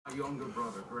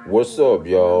What's up,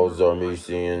 y'all?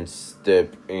 Zarmesian.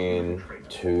 Step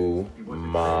into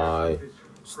my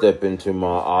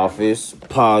office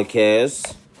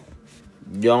podcast.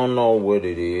 Y'all know what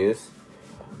it is.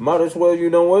 Might as well, you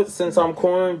know what? Since I'm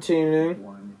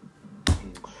quarantining,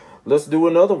 let's do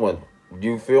another one.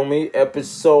 You feel me?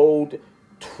 Episode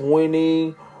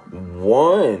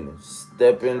 21.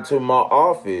 Step into my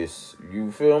office.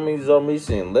 You feel me?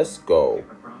 Zarmesian. Let's go.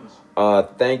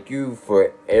 Thank you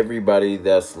for everybody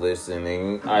that's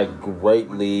listening. I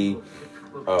greatly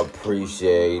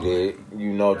appreciate it.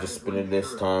 You know, just spending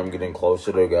this time getting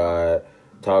closer to God,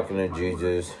 talking to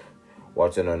Jesus,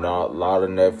 watching a lot of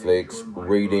Netflix,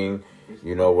 reading,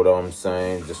 you know what I'm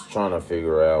saying? Just trying to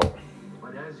figure out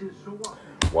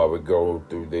while we go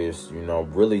through this, you know,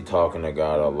 really talking to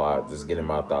God a lot, just getting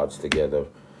my thoughts together.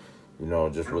 You know,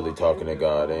 just really talking to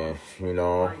God. And, you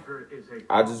know,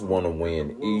 I just want to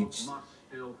win each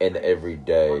and every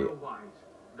day.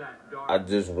 I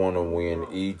just want to win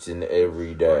each and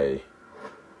every day.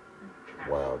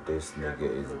 Wow, this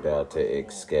nigga is about to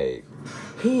escape.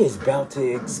 He is about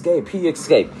to escape. He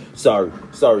escaped. Sorry,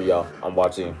 y'all. I'm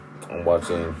watching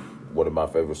one of my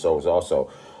favorite shows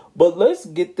also. But let's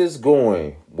get this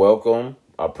going. Welcome.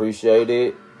 I appreciate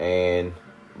it. And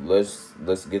let's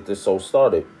get this show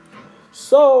started.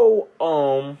 So,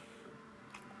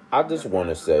 I just want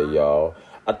to say, y'all,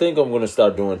 I think I'm going to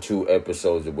start doing 2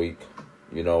 episodes a week.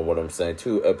 You know what I'm saying?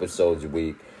 2 episodes a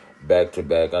week, back to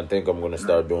back. I think I'm going to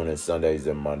start doing it Sundays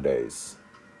and Mondays.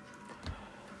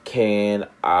 Can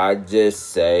I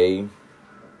just say,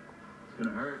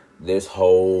 this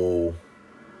whole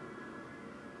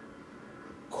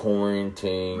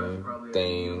quarantine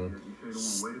thing,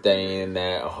 staying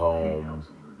at home,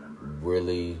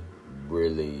 really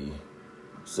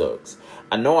sucks.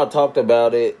 I know I talked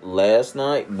about it last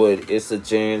night, but it's a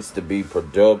chance to be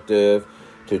productive,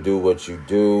 to do what you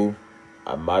do.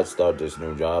 I might start this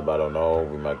new job. I don't know.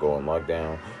 We might go on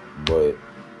lockdown, but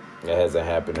it hasn't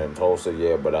happened in Tulsa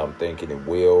yet, but I'm thinking it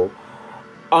will.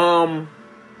 Can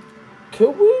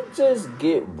we just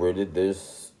get rid of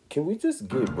this? Can we just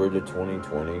get rid of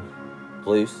 2020,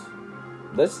 please?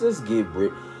 Let's just get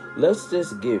rid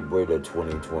of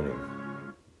 2020.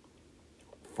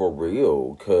 For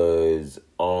real, cause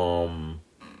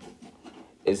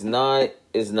it's not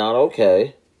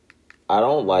okay. I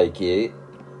don't like it.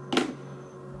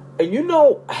 And you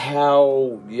know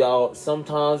how y'all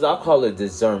sometimes I call it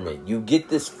discernment. You get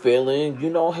this feeling, you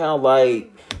know how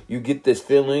like you get this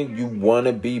feeling you want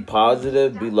to be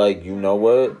positive, be like, you know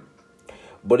what?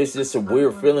 But it's just a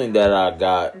weird feeling that I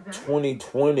got.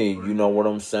 2020, you know what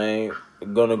I'm saying?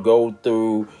 Gonna go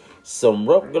through some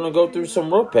rough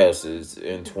passes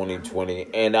in 2020,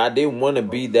 and I didn't want to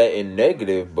be that in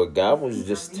negative, but God was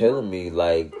just telling me,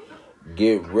 like,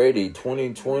 get ready.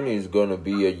 2020 is gonna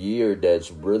be a year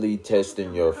that's really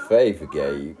testing your faith,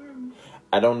 Gabe.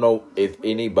 I don't know if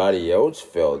anybody else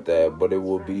felt that, but it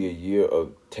will be a year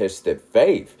of tested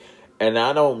faith, and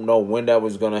I don't know when that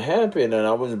was gonna happen, and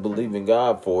I was believing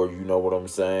God for, you know what I'm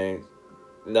saying,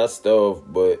 that stuff,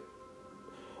 but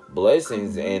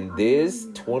blessings. And this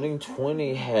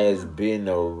 2020 has been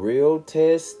a real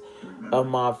test of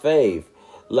my faith.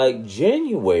 Like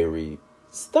January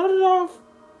started off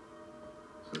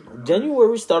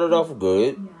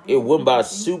good. It went by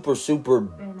super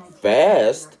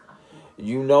fast.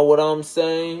 You know what I'm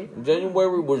saying?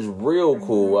 January was real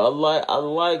cool. I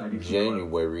like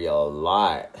January a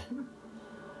lot.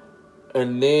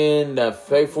 And then that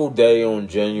fateful day on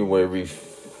January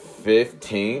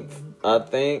 15th, I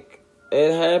think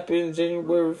it happened,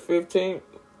 January 15th.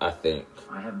 I think.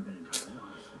 I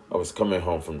was coming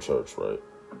home from church, right?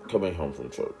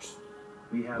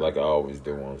 Like I always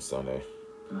do on Sunday.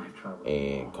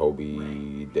 And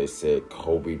they said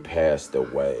Kobe passed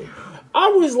away. I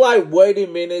was like, wait a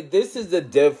minute, this is the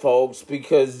dead folks,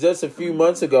 because just a few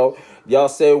months ago, y'all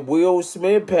said Will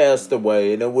Smith passed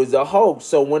away, and it was a hoax.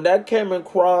 So when that came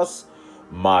across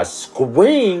my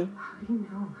screen,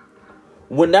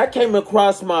 and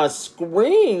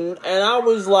I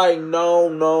was like, no,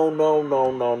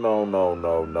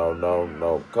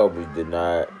 Kobe did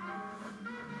not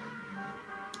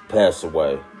pass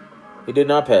away. He did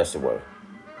not pass away.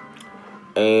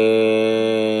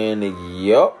 And,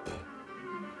 yup,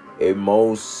 it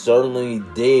most certainly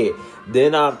did.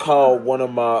 Then I called one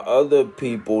of my other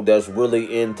people that's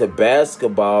really into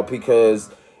basketball, because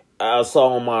I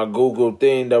saw on my Google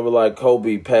thing that were like,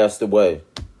 Kobe passed away.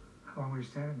 How long were you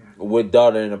standing there? With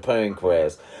daughter in a plane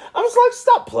crash. I was like,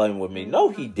 stop playing with me. No,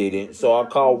 he didn't. So I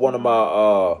called one of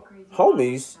my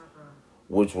homies,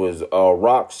 which was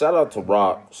Rock. Shout out to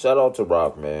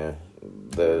Rock, man.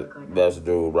 That's the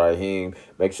dude, Raheem.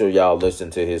 Make sure y'all listen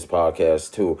to his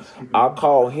podcast too. I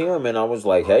called him and I was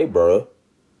like, hey, bro,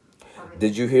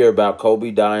 did you hear about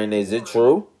Kobe dying? Is it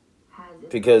true?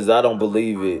 Because I don't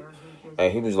believe it.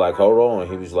 And he was like, hold on.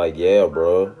 He was like, yeah,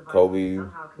 bro. Kobe,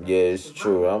 yeah, it's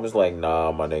true. I was like,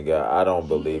 nah, my nigga, I don't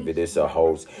believe it. It's a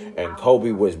hoax. And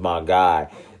Kobe was my guy.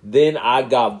 Then I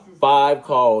got 5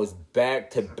 calls back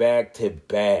to back to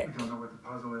back.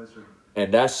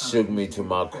 And that shook me to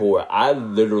my core. I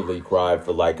literally cried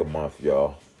for like a month,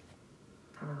 y'all.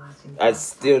 It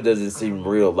still doesn't seem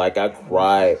real. Like, I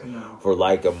cried for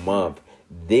like a month.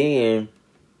 Then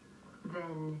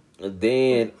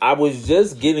I was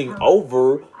just getting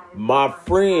over my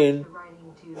friend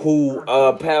who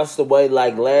passed away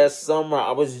like last summer.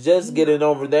 I was just getting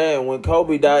over that. And when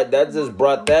Kobe died, that just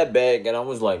brought that back. And I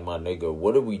was like, my nigga,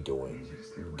 what are we doing?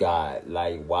 God,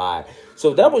 like, why?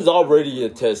 So that was already a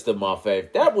test of my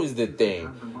faith. That was the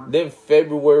thing. Then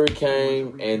February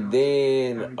came, and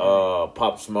then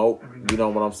Pop Smoke. You know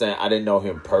what I'm saying? I didn't know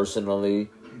him personally.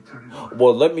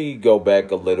 Well, let me go back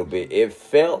a little bit. It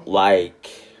felt like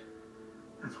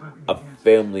a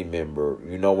family member.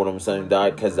 You know what I'm saying,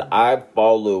 Doc? Because I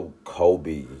followed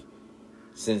Kobe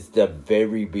since the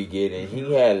very beginning.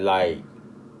 He had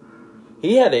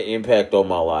an impact on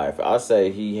my life. I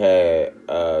say he had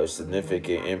a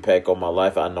significant impact on my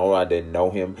life. I know I didn't know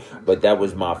him, but that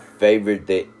was my favorite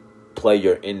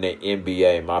player in the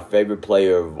NBA. My favorite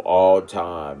player of all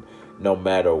time, no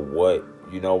matter what.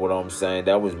 You know what I'm saying?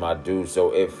 That was my dude.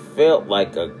 So it felt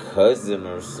like a cousin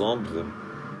or something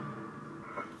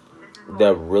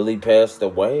that really passed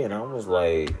away. And I was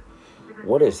like,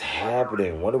 what is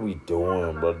happening? What are we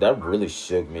doing, bro? That really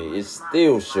shook me. It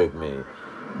still shook me.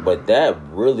 But that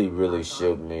really, really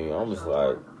shook me. I was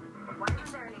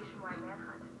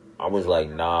like,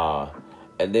 nah.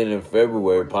 And then in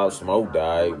February, Pop Smoke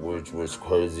died, which was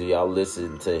crazy. I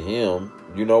listened to him.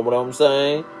 You know what I'm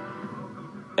saying?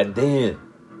 And then,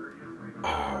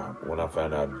 when I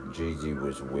found out Gigi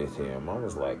was with him, I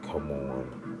was like, come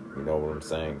on. You know what I'm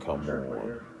saying? Come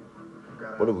on.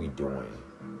 What are we doing?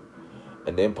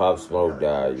 And then Pop Smoke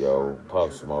died, yo.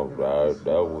 Pop Smoke died.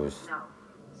 That was...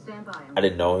 I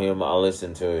didn't know him. I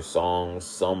listened to his songs,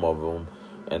 some of them,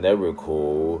 and they were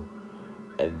cool.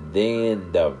 And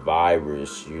then the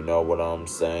virus, you know what I'm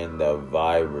saying? The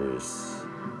virus,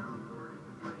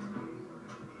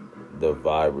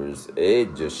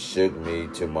 it just shook me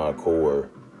to my core,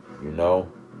 you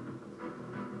know?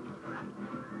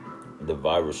 The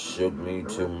virus shook me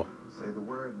to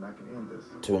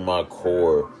my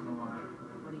core,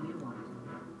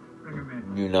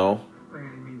 you know?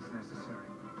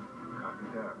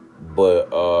 But,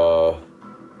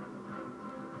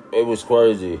 it was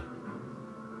crazy.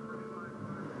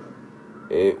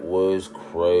 It was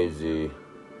crazy.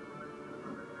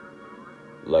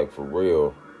 Like, for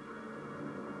real.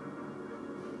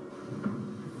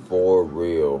 For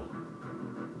real.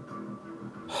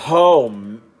 Oh,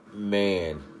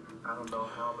 man.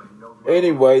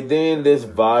 Anyway, then this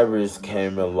virus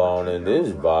came along, and this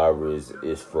virus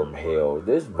is from hell.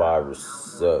 This virus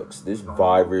sucks. This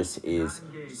virus is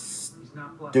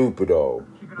stupido.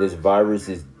 This virus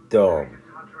is dumb.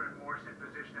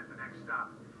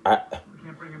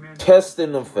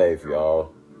 Testing of faith,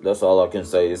 y'all. That's all I can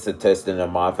say. It's a testing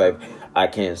of my faith. I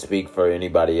can't speak for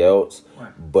anybody else,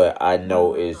 but I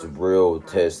know it's real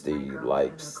testy.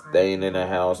 Like, staying in the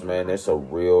house, man, it's a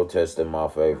real test of my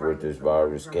faith with this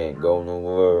virus. Can't go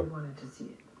nowhere.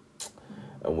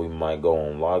 And we might go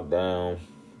on lockdown.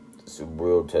 It's a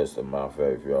real test of my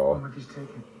faith, y'all.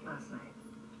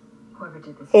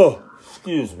 Oh,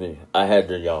 excuse me. I had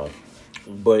to yawn.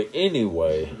 But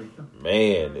anyway,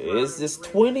 man, is this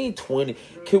 2020?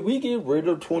 Can we get rid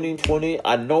of 2020?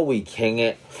 I know we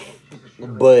can't,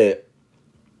 but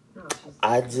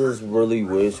I just really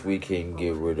wish we can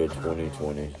get rid of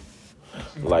 2020.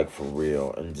 Like, for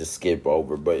real, and just skip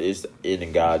over. But it's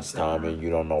in God's time, and you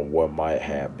don't know what might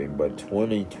happen. But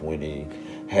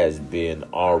 2020 has been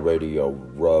already a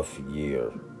rough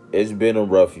year. It's been a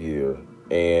rough year,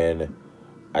 and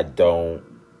I don't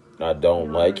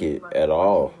like it at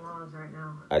all.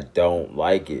 I don't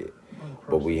like it.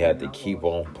 But we have to keep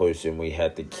on pushing. We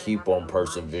have to keep on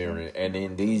persevering. And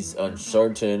in these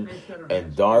uncertain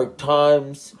and dark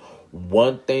times,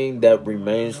 one thing that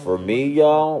remains for me,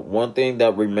 y'all,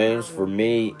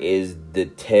 is the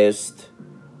test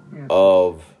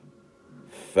of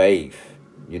faith.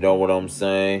 You know what I'm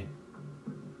saying?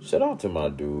 Shout out to my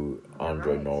dude,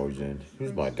 Andre Norton.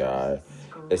 He's my guy.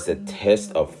 It's a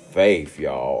test of faith,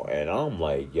 y'all. And I'm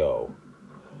like, yo,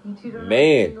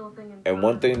 Man, and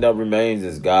one thing that remains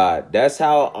is God. That's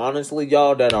how, honestly,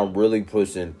 y'all, that I'm really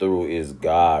pushing through is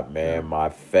God, man. My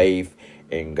faith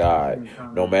in God.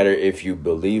 No matter if you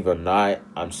believe or not,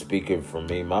 I'm speaking for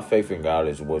me. My faith in God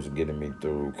is what's getting me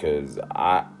through, because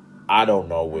I don't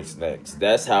know what's next.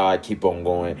 That's how I keep on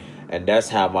going, and that's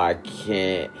how I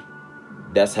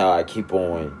keep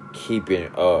on keeping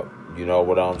up. You know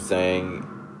what I'm saying?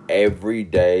 Every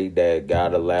day that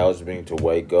God allows me to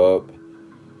wake up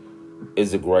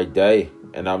is a great day,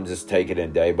 and I'm just taking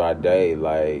it day by day.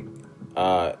 Like,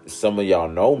 some of y'all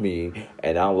know me,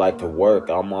 and I like to work.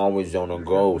 I'm always on the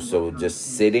go, so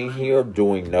just sitting here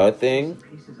doing nothing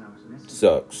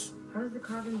sucks.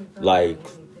 Like,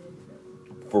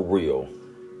 for real.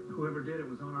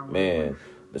 Man,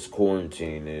 this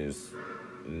quarantine is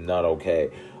not okay.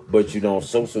 But,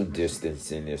 social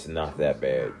distancing is not that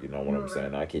bad. You know what I'm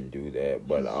saying? I can do that.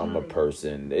 But I'm a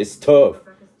person, it's tough.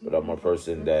 But I'm a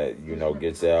person that,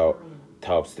 gets out,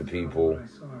 talks to people.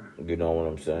 You know what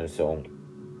I'm saying? So,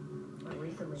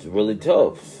 it's really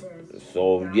tough.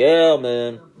 So, yeah,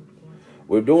 man.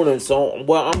 We're doing it. So,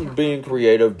 I'm being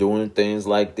creative, doing things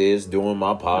like this, doing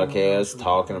my podcast,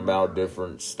 talking about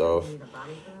different stuff,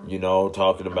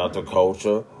 talking about the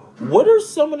culture. What are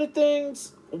some of the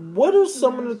things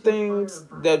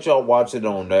that y'all watching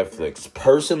on Netflix?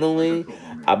 Personally,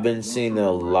 I've been seeing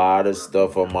a lot of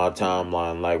stuff on my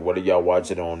timeline. Like, what are y'all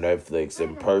watching on Netflix?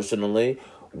 And personally,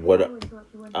 what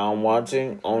I'm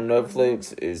watching on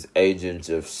Netflix is Agents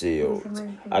of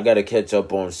S.H.I.E.L.D. I got to catch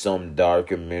up on some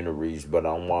documentaries, but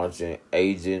I'm watching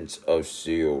Agents of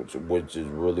S.H.I.E.L.D., which is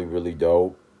really, really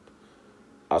dope.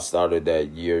 I started that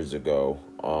years ago.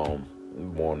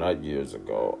 Well, not years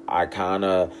ago. I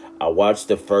watched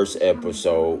the first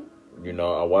episode.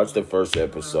 I watched the first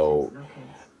episode.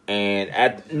 And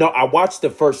I watched the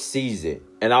first season,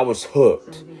 and I was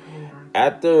hooked.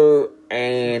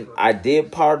 And I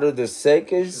did part of the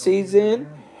second season,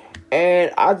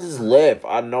 and I just left.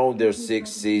 I know there's 6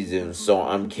 seasons, so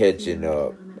I'm catching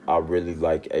up. I really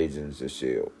like Agents of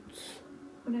S.H.I.E.L.D.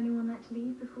 Would anyone like to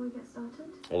leave before we get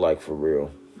started? Like, for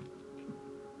real.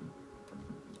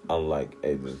 I like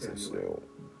Agents of S.H.I.E.L.D.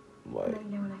 Like, let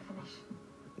me know when I finish.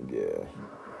 Yeah,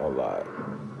 a lot.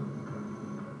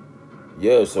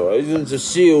 Yeah, so Agents of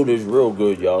S.H.I.E.L.D. is real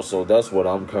good, y'all. So that's what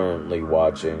I'm currently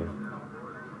watching.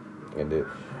 And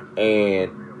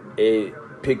it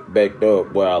picked back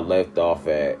up where I left off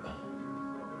at.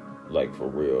 Like, for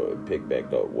real, it picked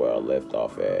back up where I left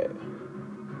off at.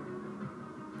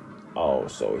 Oh,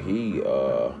 so he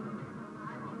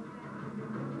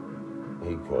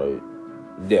great.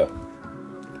 Yeah.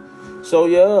 So,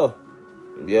 yeah,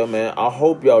 man, I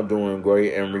hope y'all doing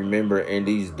great. And remember, in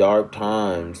these dark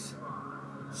times,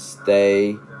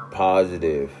 stay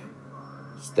positive.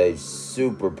 Stay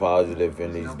super positive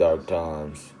in these dark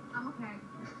times.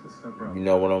 You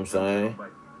know what I'm saying?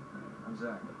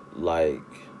 Like,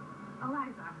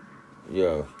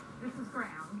 yeah. This is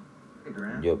Graham. Hey,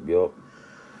 Graham. Yep.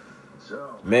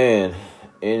 Man,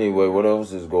 anyway, what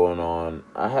else is going on?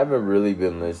 I haven't really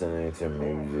been listening to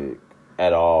music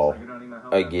at all.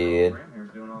 Again.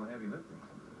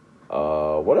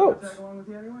 What else?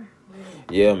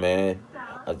 Yeah, man.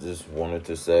 I just wanted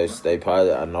to say, stay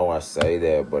positive. I know I say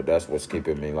that, but that's what's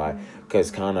keeping me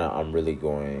because I'm really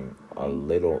going a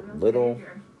little,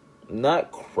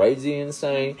 not crazy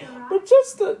insane, but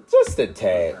just a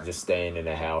tad, just staying in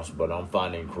the house. But I'm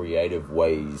finding creative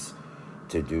ways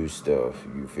to do stuff.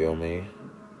 You feel me?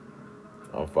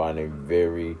 I'm finding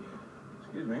very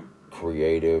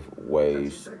creative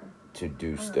ways to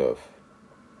do stuff.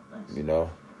 You know?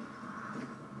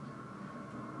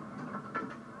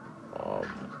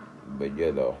 But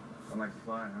yeah, though. I like to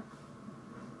fly, huh?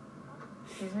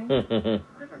 Excuse me? I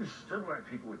never understood why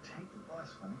people would take the bus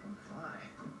when they can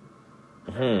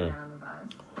fly.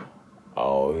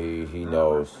 Oh, he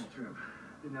knows.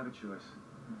 Didn't have a choice.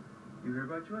 You hear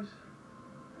about choice?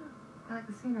 I like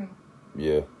the scenery.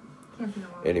 Yeah. Can't see the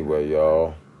world. Anyway,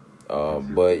 y'all.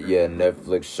 But yeah,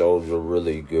 Netflix shows are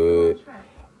really good.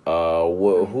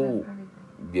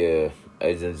 Yeah,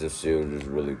 Agents of S.H.I.E.L.D. is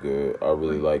really good. I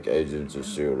really like Agents of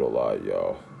S.H.I.E.L.D. a lot,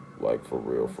 y'all. Like, for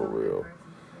real.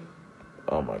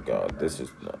 Oh my God, this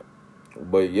is not.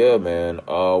 But yeah, man.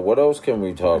 What else can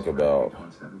we talk about?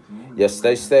 Yeah,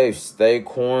 stay safe, stay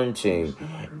quarantined,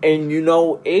 and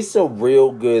it's a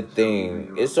real good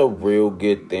thing. It's a real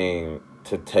good thing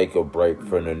to take a break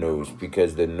from the news,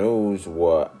 because the news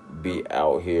will be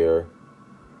out here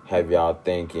have y'all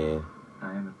thinking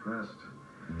I am impressed.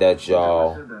 that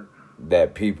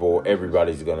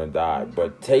everybody's gonna die.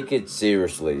 But take it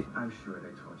seriously. I'm sure they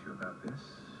told you about this.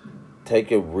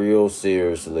 Take it real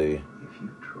seriously. If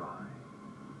you try.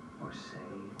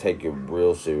 take it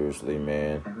real seriously,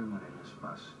 man. Everyone in this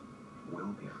bus will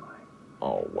be flying.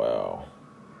 Oh, wow.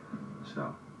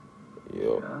 So,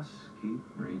 Yep. just keep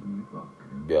reading your book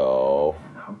Y'all.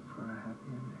 and hope for a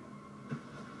happy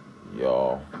ending.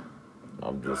 Y'all.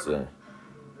 I'm just saying.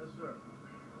 Yes, sir.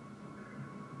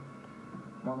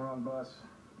 I'm on the wrong bus.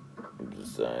 I'm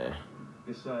just saying.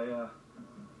 Guess I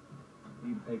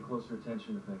need to pay closer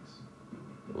attention to things.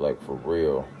 Like, for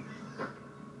real.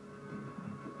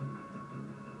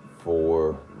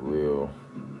 For real.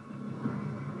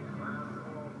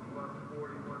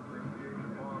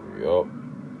 Yup.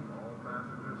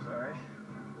 Sorry.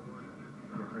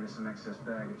 Get rid of some excess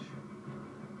baggage.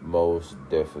 Most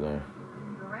definitely.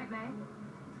 You all right, May?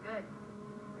 It's good.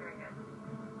 Very good.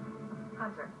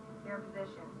 Hunter, your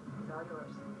position. It's all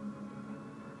yours.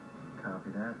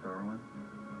 Copy that, Darwin.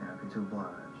 Happy to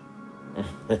oblige.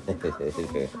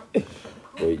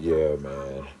 But yeah,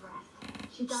 man.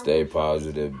 Stay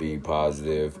positive, be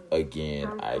positive. Again,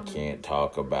 I can't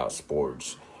talk about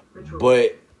sports.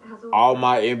 But all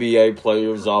my NBA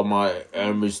players, all my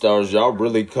anime stars, y'all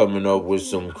really coming up with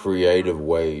some creative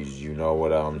ways, you know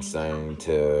what I'm saying,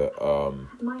 to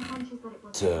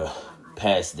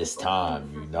pass this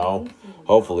time, you know.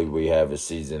 Hopefully we have a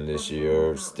season this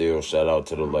year. Still, shout out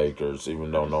to the Lakers,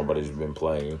 even though nobody's been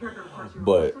playing.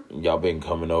 But y'all been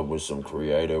coming up with some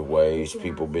creative ways.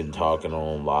 People been talking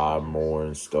on live more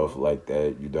and stuff like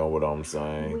that. You know what I'm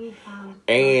saying?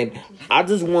 And I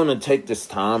just want to take this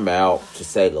time out to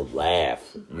say to laugh.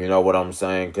 You know what I'm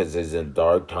saying? Because it's in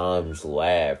dark times,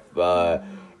 laugh.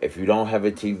 If you don't have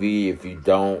a TV, if you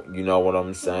don't, you know what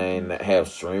I'm saying, have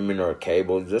streaming or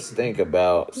cable, just think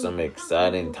about some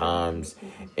exciting times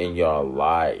in your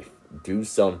life. Do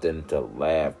something to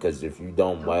laugh, because if you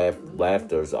don't laugh,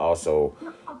 laughter is also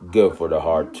good for the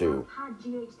heart too,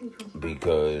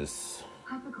 because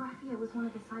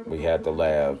we have to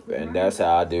laugh, and that's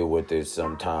how I deal with it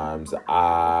sometimes.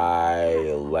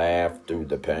 I laugh through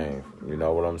the pain, you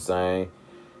know what I'm saying?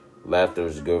 Laughter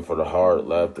is good for the heart.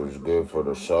 Laughter is good for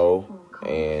the soul.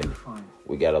 And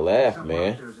we got to laugh,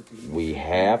 man. We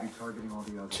have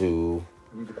to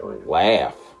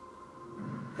laugh.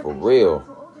 For real.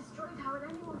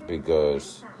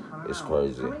 Because it's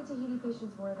crazy.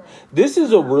 This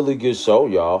is a really good show,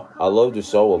 y'all. I love the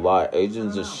show a lot.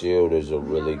 Agents of S.H.I.E.L.D. is a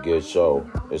really good show.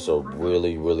 It's a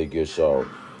really, really good show.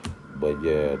 But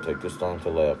yeah, take this time to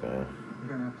laugh, man.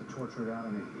 You're going to have to torture it out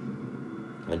of me.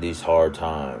 In these hard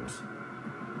times.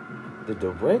 The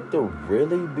director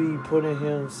really be putting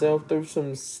himself through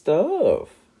some stuff.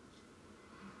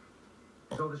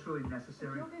 Is all this really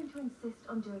necessary? If you're going to insist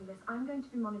on doing this, I'm going to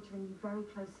be monitoring you very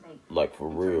closely. Like, for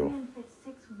real. It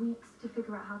took 6 weeks to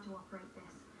figure out how to operate this.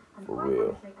 And For quite real.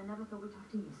 honestly, I never thought we'd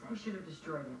have to use it. We should have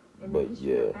destroyed it. In But the history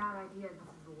yeah. of bad ideas,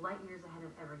 this is light years ahead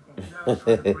of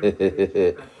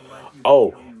everything.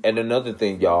 Oh, and another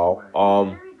thing, y'all.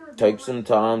 Take some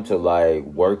time to, like,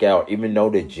 work out, even though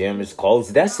the gym is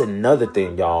closed. That's another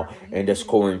thing, y'all, in this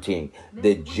quarantine.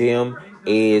 The gym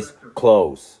is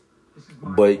closed.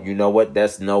 But you know what?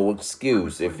 That's no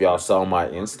excuse. If y'all saw my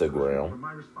Instagram,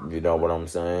 you know what I'm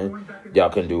saying? Y'all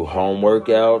can do home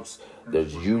workouts.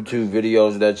 There's YouTube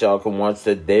videos that y'all can watch.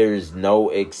 That there is no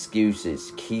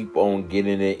excuses. Keep on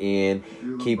getting it in.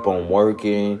 Keep on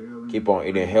working. Keep on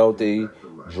eating healthy.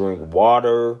 Drink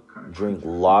water. Drink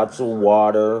lots of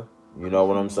water. You know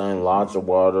what I'm saying? Lots of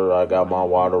water. I got my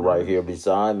water right here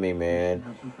beside me, man.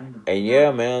 And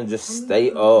yeah, man, just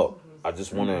stay up. I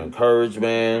just want to encourage,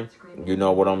 man. You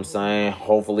know what I'm saying?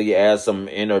 Hopefully add some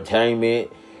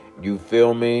entertainment. You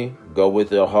feel me? Go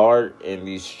with your heart in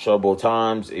these troubled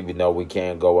times, even though we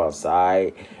can't go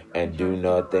outside and do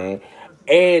nothing.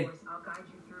 And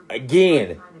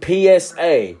again,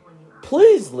 PSA.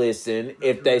 Please listen.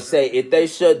 If they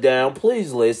shut down,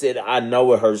 please listen. I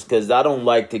know it hurts because I don't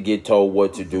like to get told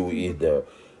what to do either.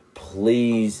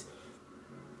 Please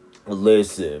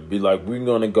listen. Be like, we're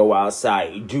going to go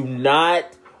outside. Do not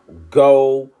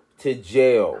go to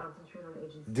jail.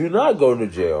 Do not go to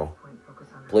jail.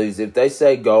 Please, if they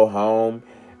say go home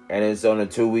and it's on a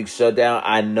 2-week shutdown,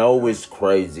 I know it's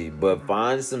crazy, but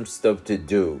find some stuff to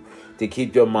do to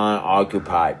keep your mind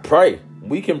occupied. Pray.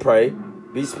 We can pray.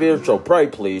 Be spiritual. Pray,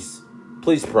 please.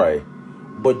 Please pray.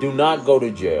 But do not go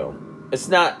to jail. It's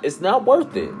not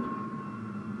worth it.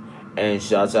 And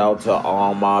shouts out to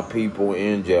all my people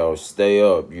in jail. Stay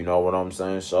up. You know what I'm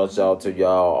saying? Shouts out to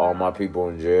y'all. All my people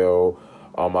in jail.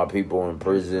 All my people in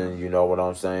prison. You know what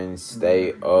I'm saying?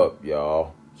 Stay up,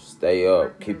 y'all. Stay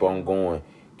up. Keep on going.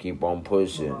 Keep on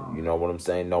pushing. You know what I'm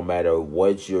saying? No matter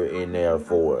what you're in there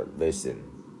for. Listen,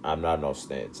 I'm not no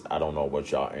snitch. I don't know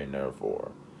what y'all in there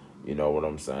for. You know what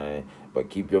I'm saying? But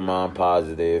keep your mind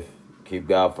positive. Keep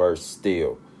God first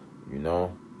still. You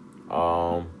know?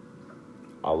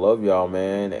 I love y'all,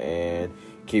 man. And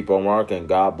keep on working.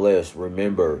 God bless.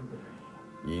 Remember,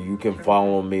 you can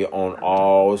follow me on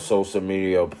all social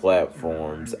media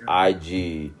platforms.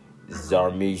 IG,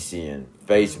 Zarmesian.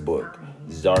 Facebook,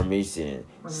 Zarmesian.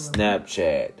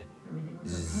 Snapchat,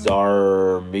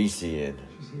 Zarmesian.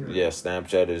 Yeah,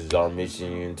 Snapchat is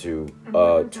Zarmesian too.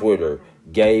 Twitter,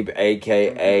 Gabe,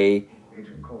 a.k.a.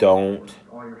 Don't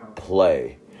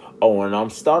Play. Oh, and I'm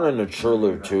starting a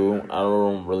Triller too. I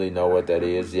don't really know what that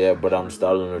is yet, but I'm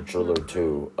starting a Triller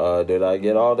too. Did I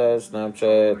get all that?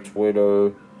 Snapchat,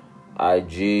 Twitter,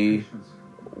 IG,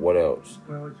 what else?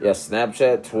 Yeah,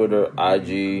 Snapchat, Twitter,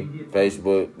 IG,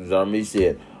 Facebook,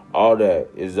 Zarmesian. All that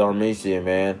is Zarmesian,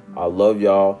 man. I love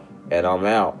y'all, and I'm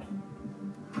out.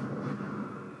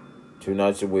 2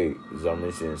 nights a week,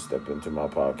 Zarmesian step into my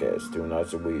podcast. 2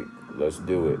 nights a week. Let's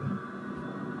do it.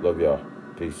 Love y'all.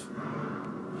 Peace.